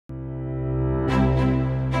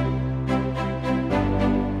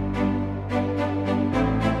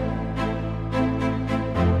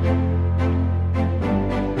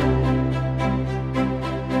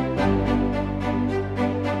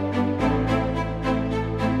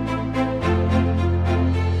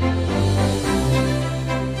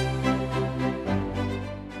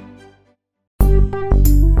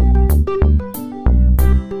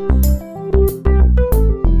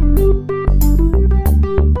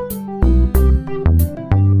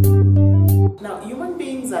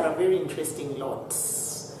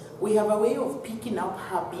We have a way of picking up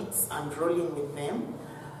habits and rolling with them,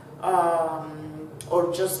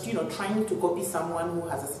 or just, you know, trying to copy someone who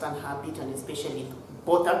has a certain habit, and especially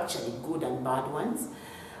both actually good and bad ones.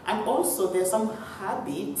 And also there's some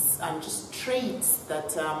habits and just traits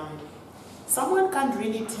that someone can't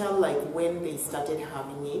really tell like when they started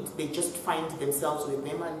having it. They just find themselves with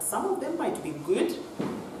them, and some of them might be good,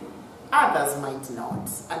 others might not.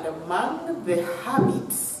 And among the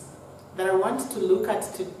habits that I want to look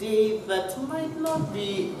at today that might not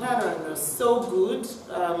be, I don't know, so good,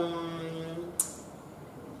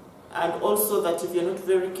 and also that if you're not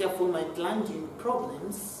very careful might land you in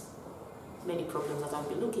problems, many problems that I'll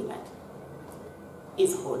be looking at,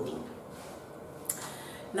 is hoarding.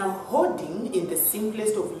 Now, hoarding in the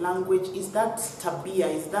simplest of language is that tabia,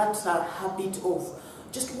 is that habit of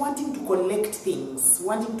just wanting to collect things,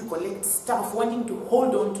 wanting to collect stuff, wanting to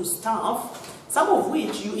hold on to stuff, some of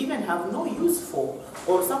which you even have no use for,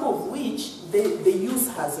 or some of which the use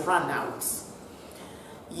has run out.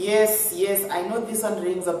 Yes, I know this one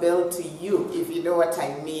rings a bell to you, if you know what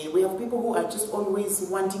I mean. We have people who are just always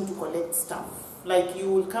wanting to collect stuff. Like you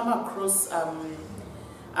will come across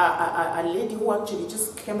a lady who actually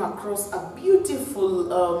just came across a beautiful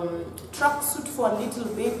tracksuit for a little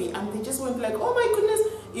baby, and they just went like, oh my goodness.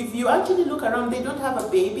 If you actually look around, they don't have a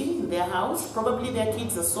baby in their house. Probably their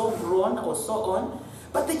kids are so grown or so on,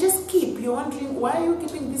 but they just keep. You're wondering, why are you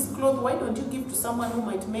keeping this cloth? Why don't you give to someone who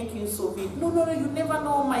might make use of it? No, you never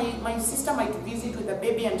know. My sister might visit with a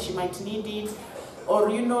baby and she might need it. Or,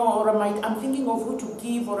 you know, or I'm thinking of who to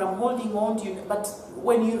give, or I'm holding on to it. But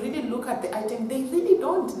when you really look at the item, they really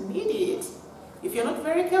don't need it. If you're not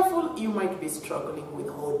very careful, you might be struggling with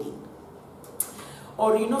hoarding.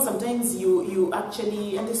 Or, you know, sometimes you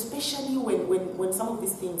actually, and especially when some of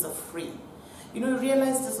these things are free, you know, you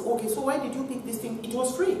realize this, okay, so why did you pick this thing? It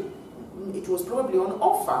was free. It was probably on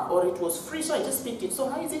offer, or it was free, so I just picked it. So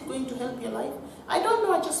how is it going to help your life? I don't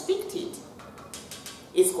know, I just picked it.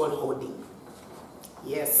 It's called hoarding.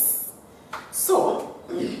 Yes. So,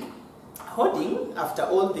 hoarding, after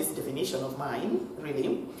all this definition of mine,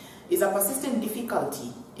 really, is a persistent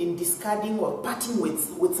difficulty in discarding or parting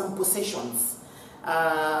with some possessions.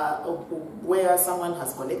 Where someone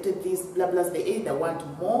has collected these blah blahs, they either want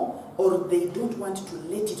more or they don't want to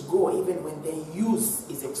let it go even when their use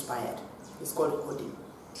is expired. It's called hoarding.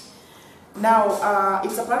 Now,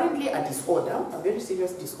 it's apparently a disorder, a very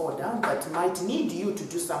serious disorder that might need you to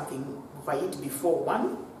do something by it before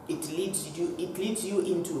one. It leads you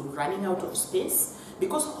into running out of space,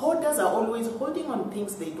 because hoarders are always holding on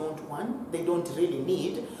things they don't want, they don't really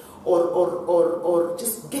need, or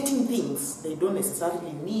just getting things they don't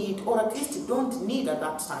necessarily need, or at least don't need at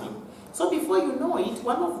that time. So before you know it,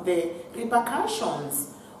 one of the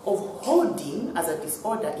repercussions of hoarding as a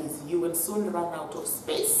disorder is you will soon run out of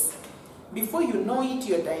space. Before you know it,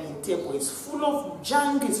 your dining table is full of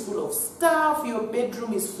junk, is full of stuff, your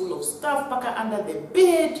bedroom is full of stuff, packed under the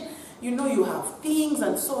bed, you know, you have things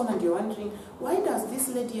and so on, and you're wondering, why does this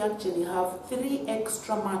lady actually have 3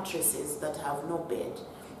 extra mattresses that have no bed?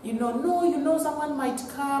 You know, someone might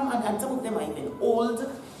come, and some of them are even old.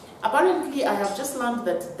 Apparently, I have just learned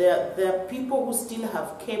that there are people who still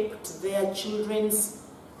have kept their children's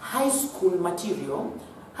high school material,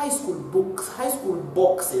 high school books, high school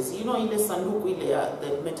boxes, you know, ile sanduku ile,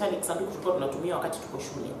 the metallic sanduku tulikuwa tunatumia wakati tuko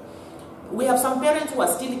shule. We have some parents who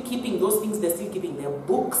are still keeping those things. They're still keeping their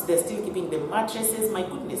books, they're still keeping the mattresses. My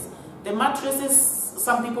goodness, the mattresses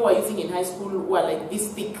some people were using in high school were like this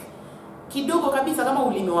thick, kidogo kabisa kama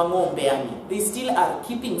ulimi wa ng'ombe yani. They still are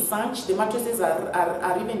keeping such. The mattresses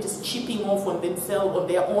are even just chipping off on themselves, on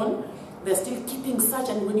their own. They're still keeping such.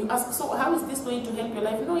 And when you ask, so how is this going to help your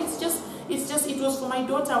life? No, it's just it was for my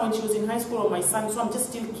daughter when she was in high school, or my son, so I'm just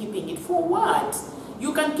still keeping it. For what?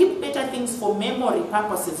 You can keep better things for memory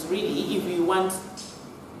purposes, really, if you want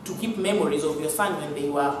to keep memories of your son when they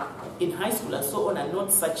were in high school and so on, and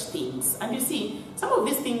not such things. And you see, some of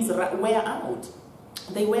these things wear out.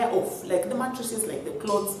 They wear off, like the mattresses, like the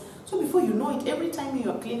clothes. So before you know it, every time you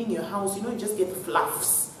are cleaning your house, you know, you just get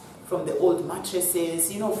fluffs from the old mattresses,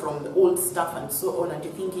 you know, from the old stuff and so on, and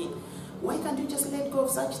you're thinking, why can't you just let go of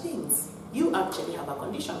such things? You actually have a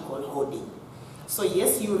condition called hoarding. So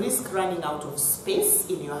yes, you risk running out of space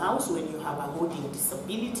in your house when you have a hoarding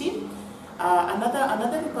disability.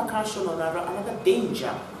 Another repercussion or another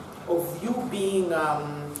danger of you being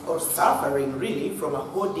or suffering really from a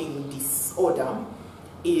hoarding disorder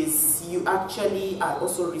is you actually are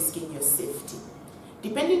also risking your safety.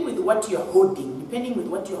 Depending with what you're hoarding, depending with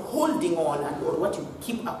what you're holding on, and or what you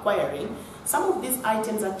keep acquiring, some of these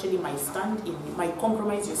items actually might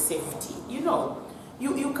compromise your safety. You know,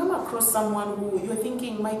 You come across someone who you're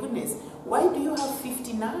thinking, my goodness, why do you have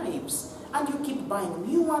 50 knives? And you keep buying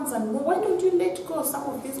new ones and more. Why don't you let go of some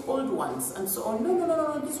of these old ones? And so on.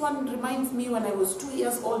 No. This one reminds me when I was 2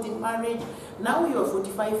 years old in marriage. Now you are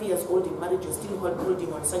 45 years old in marriage, you're still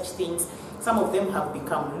holding on such things. Some of them have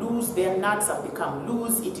become loose. Their nuts have become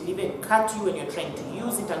loose. It will even cut you when you're trying to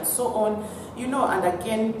use it and so on. And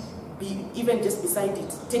again, even just beside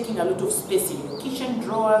it, taking a lot of space in your kitchen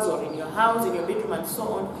drawers or in your house, in your bedroom and so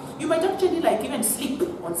on. You might actually even sleep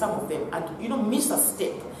on some of them and, miss a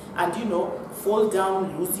step and, fall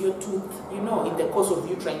down, lose your tooth, in the course of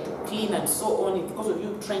you trying to clean and so on, in the course of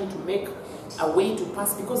you trying to make a way to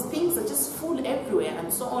pass, because things are just full everywhere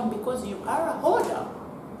and so on, because you are a hoarder.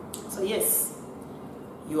 So yes,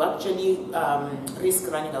 you actually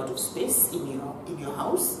risk running out of space in your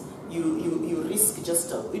house. You risk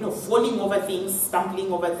just falling over things,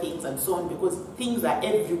 stumbling over things and so on, because things are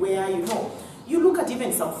everywhere. You look at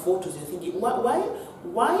even some photos, you're thinking,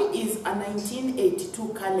 why is a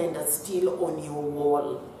 1982 calendar still on your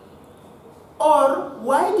wall? Or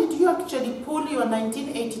why did you actually pull your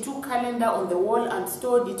 1982 calendar on the wall and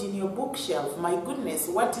stored it in your bookshelf? My goodness,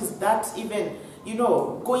 what is that even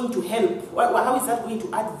going to help? How is that going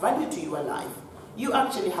to add value to your life? You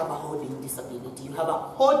actually have a hoarding disability. You have a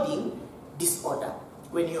hoarding disorder,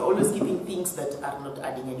 when you're always keeping things that are not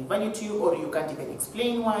adding any value to you, or you can't even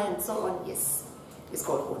explain why and so on. Yes, it's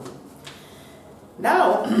called hoarding.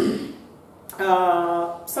 Now,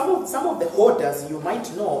 some of the hoarders you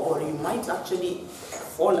might know, or you might actually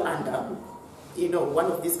fall under, one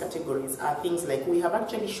of these categories are things like, we have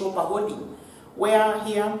actually shopper hoarding, where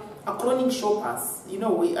here are chronic shoppers. We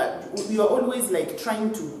are always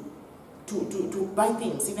trying to buy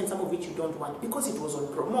things, even some of which you don't want, because it was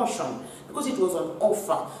on promotion, because it was on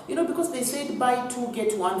offer, because they said buy 2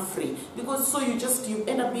 get 1 free, because so you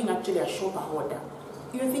end up being actually a shopper hoarder.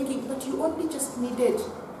 You're thinking, but you only just needed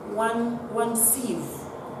one sieve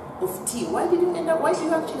of tea. Why do you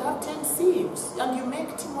actually have 10 sieves and you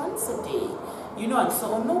make tea once a day? And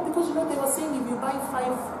so on. No, because they were saying if you buy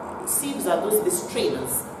 5 sieves, are those the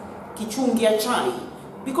strainers, kichungia chai.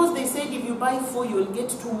 Because they said if you buy 4, you will get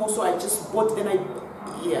 2 more, so I just bought,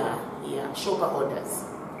 shopper hoarders.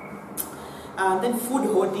 And then food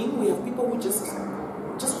hoarding, we have people who just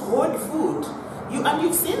hoard food.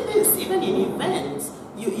 You've seen this even in events.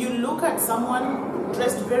 You look at someone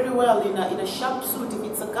dressed very well in a sharp suit if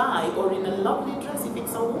it's a guy, or in a lovely dress if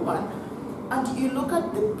it's a woman, and you look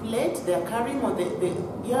at the plate they're carrying, or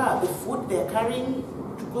the food they're carrying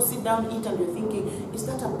to go sit down and eat, and you're thinking, is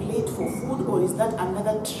that a plate for food, or is that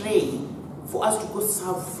another tray for us to go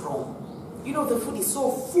serve from? The food is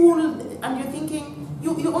so full, and you're thinking,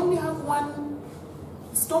 you only have one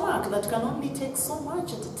stomach that can only take so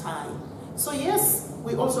much at a time. So yes,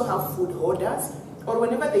 we also have food hoarders, or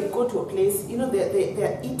whenever they go to a place,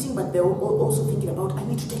 they're eating, but they're also thinking about, I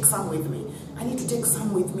need to take some with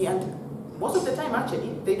me, and most of the time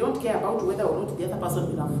actually, they don't care about whether or not the other person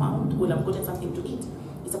will have gotten something to eat.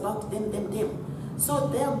 It's about them. So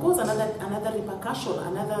there goes another repercussion,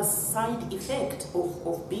 another side effect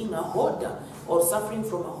of being a hoarder or suffering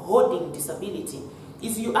from a hoarding disability,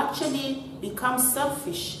 is you actually become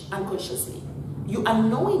selfish unconsciously. You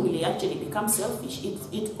unknowingly actually become selfish.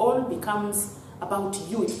 It all becomes about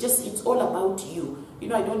you. It's all about you.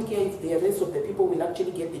 I don't care if the rest of the people will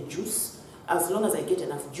actually get the juice. As long as I get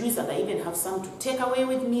enough juice and I even have some to take away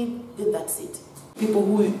with me, then that's it. People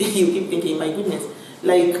who you keep thinking, my goodness,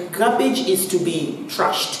 garbage is to be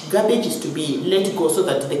trashed. Garbage is to be let go so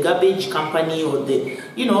that the garbage company or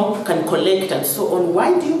can collect and so on.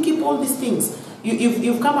 Why do you keep all these things?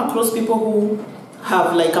 You've come across people who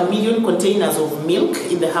have 1 million containers of milk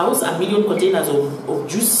in the house, 1 million containers of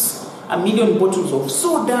juice, 1 million bottles of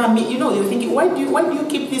soda. You're thinking, why do you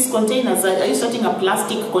keep these containers? Are you starting a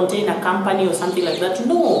plastic container company or something like that?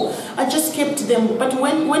 No, I just kept them. But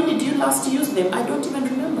when did you last use them? I don't even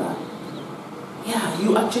remember. Yeah,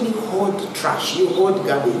 you actually hoard trash, you hoard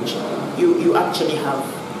garbage, you actually have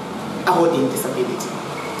a hoarding disability.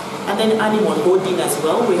 And then animal hoarding as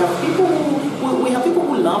well. We have people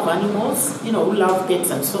who love animals, who love pets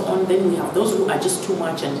and so on. Then we have those who are just too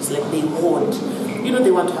much, and it's like they hoard.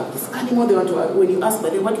 They want to have this animal. They want to have, when you ask,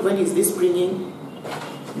 but what value is this bringing?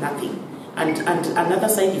 Nothing. And another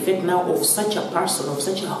side effect now of such a person, of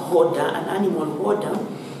such a hoarder, an animal hoarder,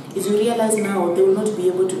 is you realize now they will not be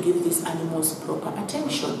able to give these animals proper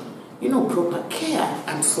attention, proper care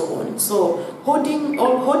and so on. So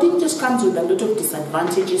hoarding just comes with a lot of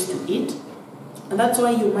disadvantages to it, and that's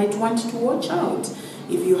why you might want to watch out.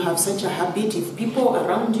 if you have such a habit, if people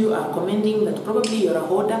around you are commenting that probably you're a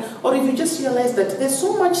hoarder, or if you just realize that there's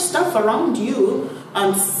so much stuff around you,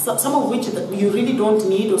 and some of which that you really don't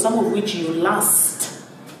need, or some of which you last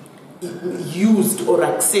used or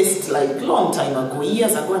accessed like long time ago,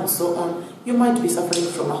 years ago, and so on, you might be suffering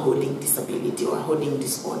from a hoarding disability or a hoarding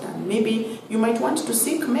disorder. Maybe you might want to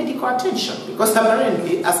seek medical attention, because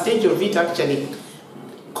apparently a stage of it actually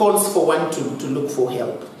calls for one to look for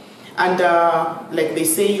help. And like they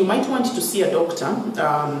say, you might want to see a doctor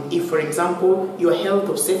if, for example, your health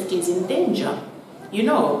or safety is in danger. You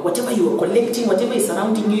know, whatever you are collecting, whatever is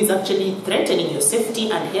surrounding you is actually threatening your safety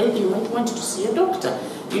and health. You might want to see a doctor.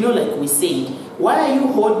 You know, like we said, why are you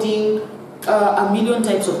hoarding a million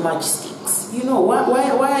types of matchsticks? You know, why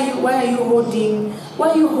are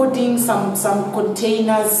you hoarding some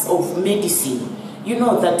containers of medicine? You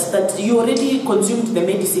know, that you already consumed the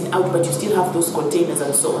medicine out, but you still have those containers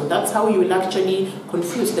and so on. That's how you will actually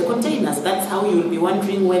confuse the containers. That's how you will be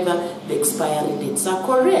wondering whether the expiry dates are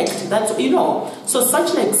correct. That's, you know, so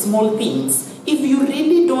such like small things, if you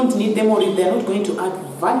really don't need them, or if they're not going to add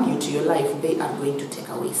value to your life, they are going to take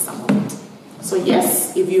away some of it. So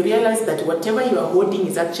yes, if you realize that whatever you are hoarding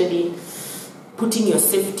is actually putting your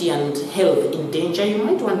safety and health in danger, you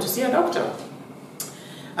might want to see a doctor.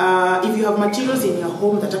 If you have materials in your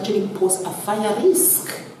home that actually pose a fire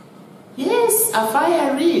risk, yes, a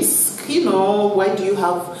fire risk. You know, why do you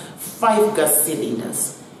have 5 gas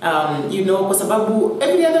cylinders? You know, kwa sababu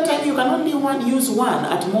every other time you can only use one,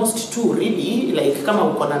 at most 2, really. Like kama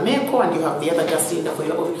uko na meko and you have the other gas cylinder for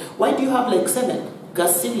your office. Why do you have like 7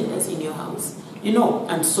 gas cylinders in your house? You know,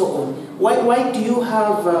 and so on. Why do you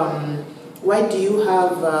have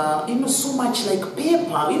you know, so much like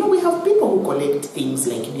paper? You know, we have people who collect things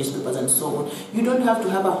like newspapers and so on. You don't have to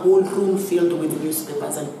have a whole room filled with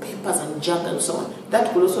newspapers and papers and junk and so on.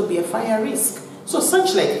 That could also be a fire risk. So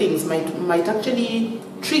such like things might actually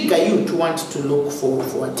trigger you to want to look for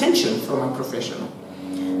attention from a professional.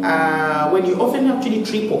 When you often actually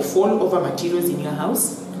trip or fall over materials in your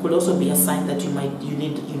house, it could also be a sign that you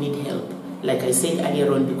need help. Like I said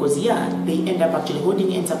earlier on, because yeah, they end up actually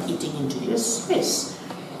hoarding, ends up eating into your space.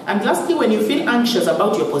 And lastly, when you feel anxious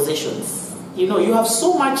about your possessions, you know, you have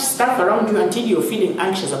so much stuff around you until you're feeling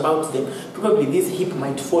anxious about them. Probably this hip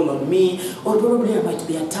might fall on me, or probably I might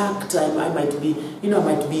be attacked. I might be, you know,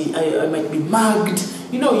 I might be mugged.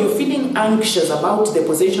 You know, you're feeling anxious about the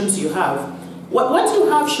possessions you have. What you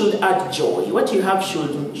have should add joy. What you have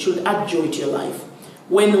should add joy to your life.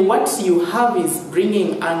 When what you have is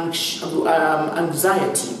bringing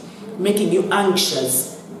anxiety, making you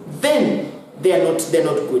anxious, then they're not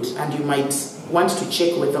good, and you might want to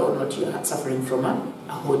check whether or not you are suffering from a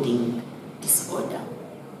hoarding disorder.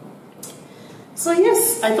 So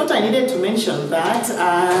yes, I thought I needed to mention that.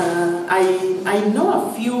 I know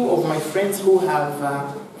a few of my friends who have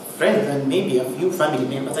friends, and maybe a few family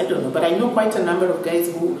members, I don't know, but I know quite a number of guys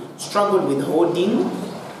who struggle with hoarding.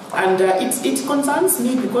 And it concerns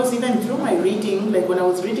me, because even through my reading, like when I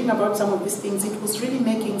was reading about some of these things, it was really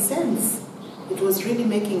making sense. It was really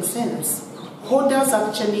making sense. Hoarders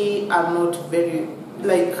actually are not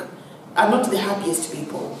not the happiest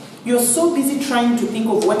people. You're so busy trying to think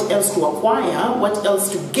of what else to acquire, what else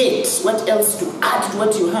to get, what else to add to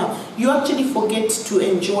what you have. You actually forget to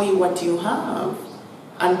enjoy what you have.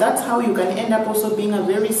 And that's how you can end up also being a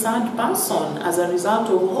very sad person as a result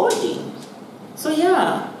of hoarding. So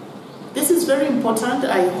yeah. This is very important.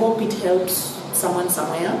 I hope it helps someone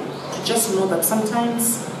somewhere to just know that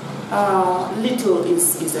sometimes little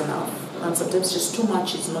is enough, and sometimes just too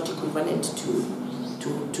much is not equivalent to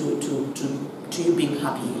you being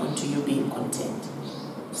happy and to you being content.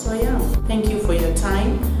 So yeah, thank you for your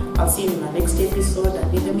time. I'll see you in my next episode,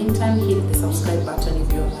 and in the meantime, hit the subscribe button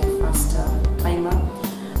if you're my first timer.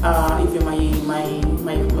 If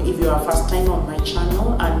you're a first time on my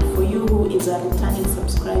channel, and for you who is a returning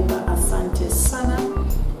subscriber, asante sana.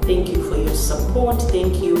 Thank you for your support.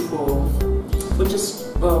 Thank you for just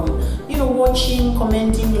you know, watching,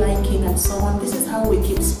 commenting, liking, and so on. This is how we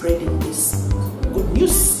keep spreading this good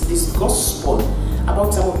news, this gospel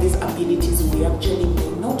about some of these abilities we actually may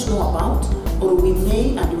not know about, or we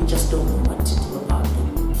may and we just don't know.